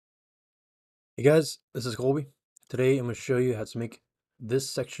Hey guys, this is Colby. Today I'm going to show you how to make this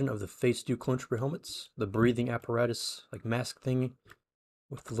section of the Phase 2 clone trooper helmets, the breathing apparatus like mask thing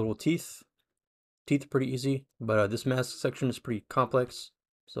with the little teeth. Teeth are pretty easy, but this mask section is pretty complex,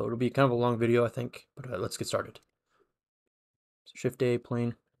 so it'll be kind of a long video I think, but let's get started. So Shift A,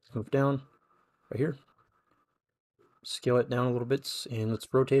 plane, let's move down, right here. Scale it down a little bit, and let's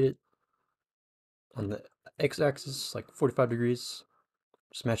rotate it on the x-axis, like 45 degrees.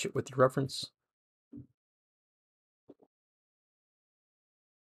 Just match it with your reference.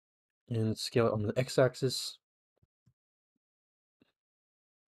 And scale it on the x-axis.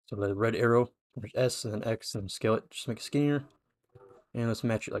 So the red arrow, there's S and then X, and scale it, just make it skinnier. And let's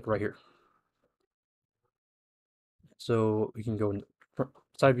match it like right here. So we can go in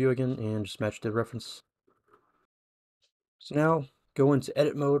side view again and just match the reference. So now go into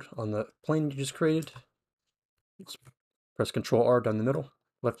edit mode on the plane you just created. Let's press Control R down the middle,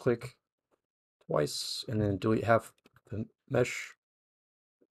 left click twice, and then delete half the mesh.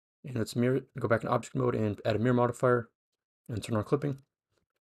 And let's mirror, go back in object mode and add a mirror modifier and turn on clipping.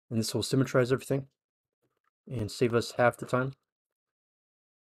 And this will symmetrize everything and save us half the time.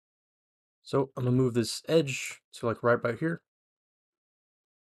 So I'm gonna move this edge to like right about here.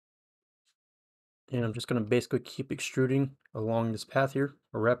 And I'm just gonna basically keep extruding along this path here,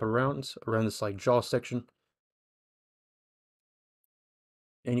 or wrap around this like jaw section.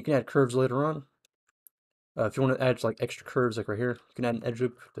 And you can add curves later on. If you want to add like extra curves, like right here, you can add an edge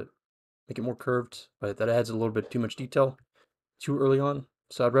loop to make it more curved, but that adds a little bit too much detail too early on.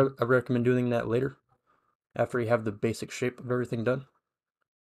 So I recommend doing that later, after you have the basic shape of everything done.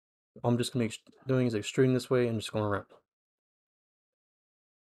 All I'm just gonna be doing is extruding this way and just going around.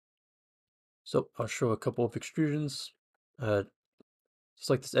 So I'll show a couple of extrusions. Just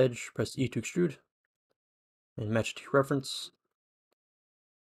like this edge, press E to extrude, and match it to your reference.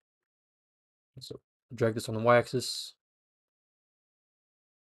 So drag this on the y-axis,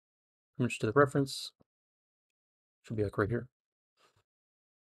 image to the reference. Should be like right here.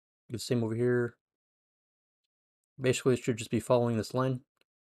 Do the same over here. Basically, it should just be following this line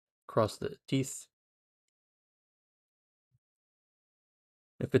across the teeth.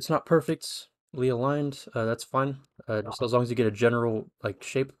 If it's not perfectly aligned, that's fine. Just as long as you get a general like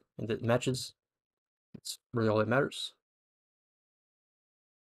shape and that matches, it's really all that matters.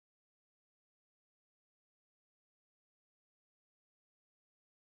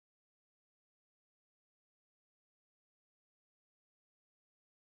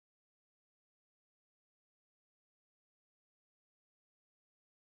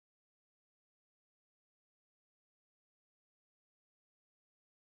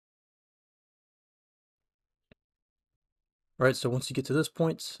 All right, so once you get to this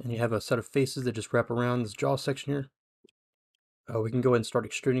point and you have a set of faces that just wrap around this jaw section here, we can go ahead and start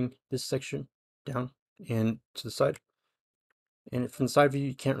extruding this section down and to the side. And from the side view,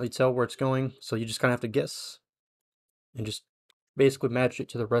 you can't really tell where it's going, so you just kind of have to guess and just basically match it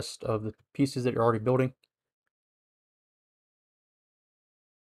to the rest of the pieces that you're already building.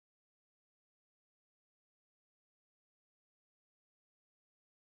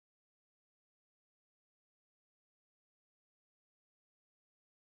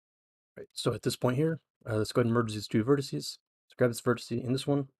 Right, so at this point here, let's go ahead and merge these two vertices. So grab this vertex in this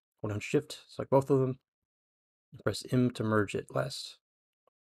one, hold down Shift, select both of them, and press M to merge it last.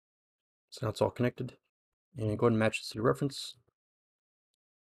 So now it's all connected. And go ahead and match this to your reference.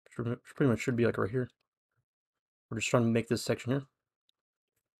 Pretty much should be like right here. We're just trying to make this section here.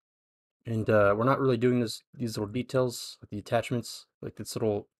 And we're not really doing these little details, like the attachments, like this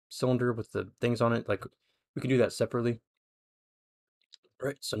little cylinder with the things on it. Like we can do that separately. All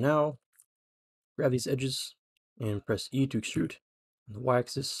right, so now grab these edges and press E to extrude on the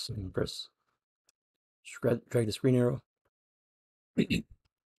y-axis and drag this green arrow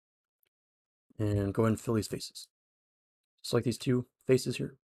and go ahead and fill these faces. Select these two faces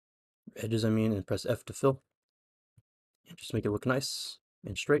here, edges I mean, and press F to fill. And just make it look nice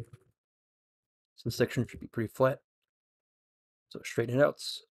and straight. So this section should be pretty flat. So straighten it out,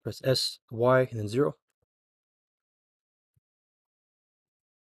 press S, Y, and then 0.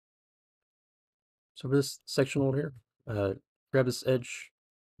 So for this section over here, grab this edge,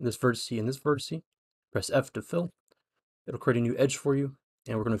 this vertex, and this vertex, press F to fill. It'll create a new edge for you,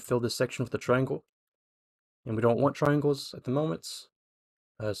 and we're going to fill this section with a triangle. And we don't want triangles at the moment,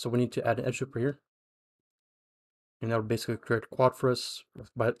 so we need to add an edge over here. And that'll basically create a quad for us,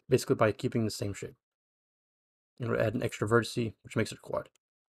 basically by keeping the same shape. And we'll add an extra vertex, which makes it a quad,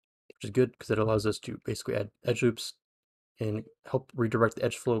 which is good because it allows us to basically add edge loops and help redirect the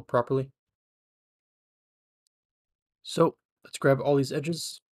edge flow properly. So let's grab all these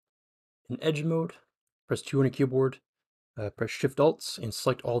edges in edge mode, press 2 on your keyboard, press Shift Alt and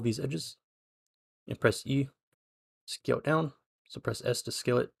select all these edges, and press E, scale it down. So press S to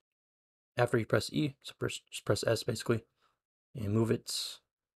scale it after you press E, so just press S basically, and move it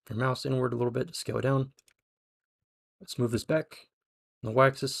your mouse inward a little bit to scale it down. Let's move this back on the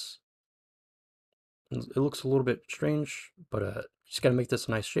y-axis. It looks a little bit strange, but just gotta make this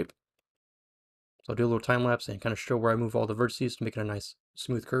a nice shape. So I'll do a little time lapse and kind of show where I move all the vertices to make it a nice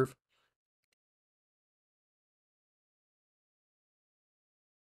smooth curve.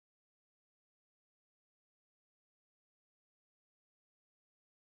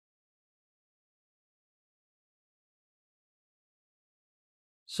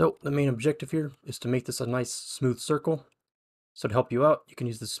 So the main objective here is to make this a nice smooth circle. So to help you out, you can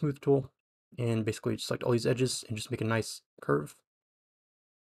use the smooth tool and basically select all these edges and just make a nice curve.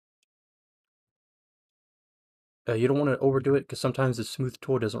 You don't want to overdo it because sometimes the smooth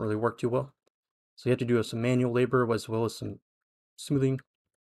tool doesn't really work too well. So you have to do some manual labor as well as some smoothing,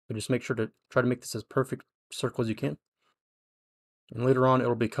 but just make sure to try to make this as perfect circle as you can. And later on,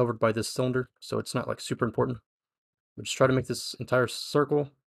 it'll be covered by this cylinder, so it's not like super important. But just try to make this entire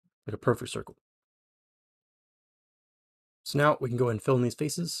circle like a perfect circle. So now we can go ahead and fill in these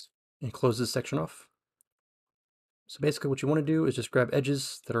faces and close this section off. So basically what you want to do is just grab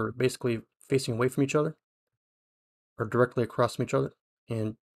edges that are basically facing away from each other or directly across from each other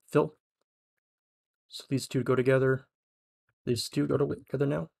and fill. So these two go together. These two go together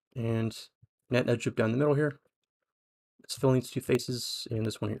now. And net edge loop down the middle here. It's filling these two faces and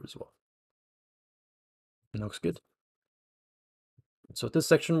this one here as well. And that looks good. So with this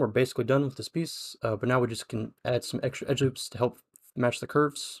section, we're basically done with this piece, but now we just can add some extra edge loops to help match the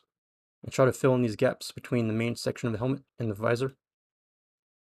curves and try to fill in these gaps between the main section of the helmet and the visor.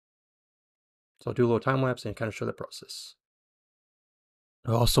 So I'll do a little time lapse and kind of show that process.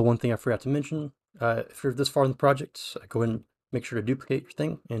 Also, one thing I forgot to mention, if you're this far in the project, go ahead and make sure to duplicate your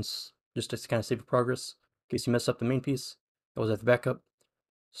thing and just to kind of save your progress in case you mess up the main piece. Always have the backup.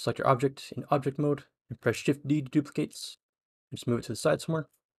 Select your object in object mode and press Shift D to duplicate. And just move it to the side somewhere.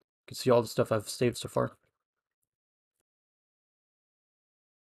 You can see all the stuff I've saved so far.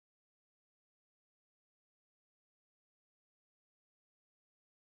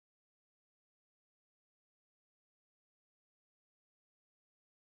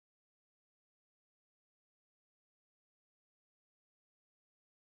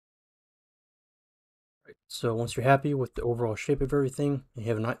 Right. So once you're happy with the overall shape of everything, you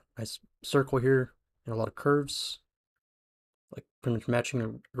have a nice circle here and a lot of curves, like pretty much matching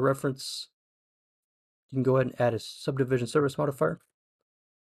a reference. You can go ahead and add a subdivision surface modifier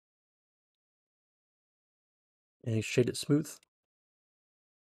and you shade it smooth.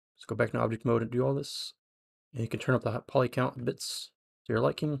 Let's go back to object mode and do all this. And you can turn up the poly count bits to your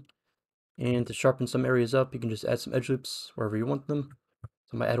liking. And to sharpen some areas up, you can just add some edge loops wherever you want them.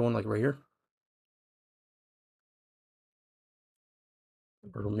 So I might add one like right here.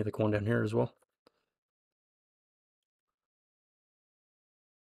 Or maybe like one down here as well.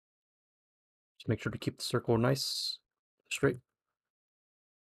 Just make sure to keep the circle nice, straight.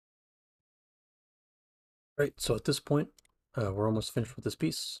 Right, so at this point, we're almost finished with this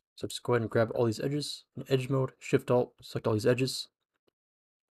piece. So just go ahead and grab all these edges in edge mode, Shift Alt, select all these edges,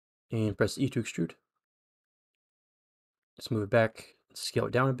 and press E to extrude. Just move it back, scale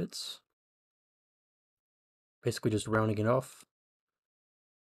it down a bit. Basically just rounding it off.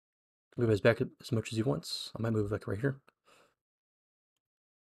 Move it back as much as you want. I might move it like right here.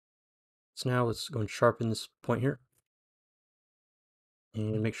 So now let's go and sharpen this point here.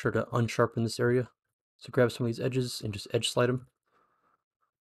 And make sure to unsharpen this area. So grab some of these edges and just edge slide them.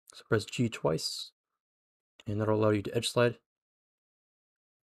 So press G twice, and that'll allow you to edge slide.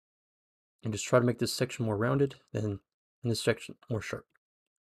 And just try to make this section more rounded, then in this section more sharp.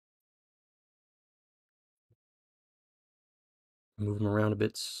 Move them around a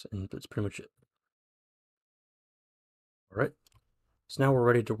bit, and that's pretty much it. Alright, so now we're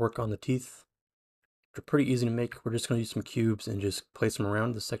ready to work on the teeth. They're pretty easy to make. We're just going to use some cubes and just place them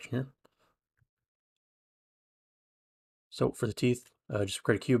around this section here. So for the teeth, just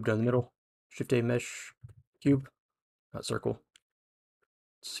create a cube down the middle, Shift A mesh, cube, not circle.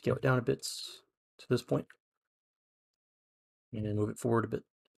 Scale it down a bit to this point, and then move it forward a bit.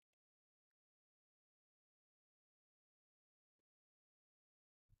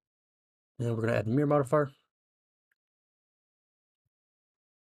 And then we're going to add a mirror modifier.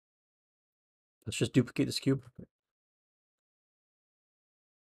 Let's just duplicate this cube.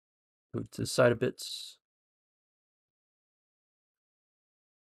 Move it to the side a bit.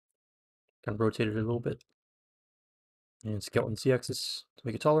 Kind of rotate it a little bit. And scale it on the Z-axis to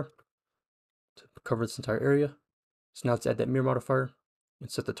make it taller. cover this entire area. So now let's add that mirror modifier and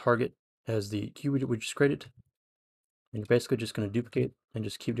set the target as the cube we just created. And you're basically just going to duplicate and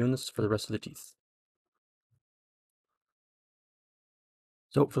just keep doing this for the rest of the teeth.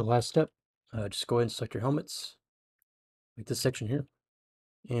 So for the last step, just go ahead and select your helmets, like this section here.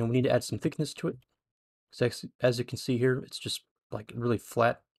 And we need to add some thickness to it. So as you can see here, it's just like really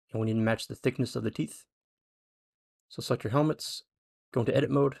flat, and we need to match the thickness of the teeth. So select your helmets, go into edit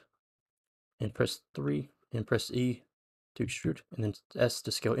mode, and press 3, and press E to extrude, and then S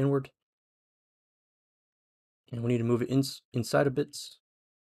to scale inward. And we need to move it inside a bit.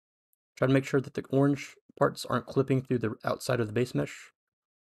 Try to make sure that the orange parts aren't clipping through the outside of the base mesh.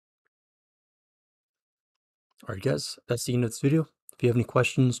 Alright guys, that's the end of this video. If you have any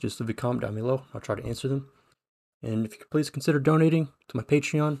questions, just leave a comment down below. I'll try to answer them. And if you could please consider donating to my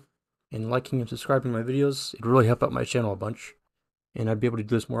Patreon and liking and subscribing to my videos, it'd really help out my channel a bunch. And I'd be able to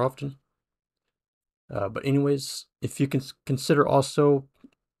do this more often. But anyways, if you can consider also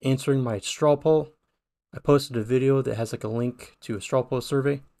answering my straw poll, I posted a video that has like a link to a straw poll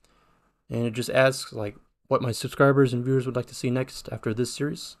survey. And it just asks like what my subscribers and viewers would like to see next after this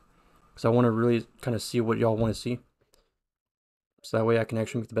series. Because I want to really kind of see what y'all want to see. So that way I can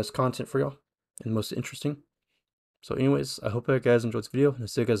actually make the best content for y'all and the most interesting. So anyways, I hope you guys enjoyed this video, and I'll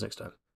see you guys next time.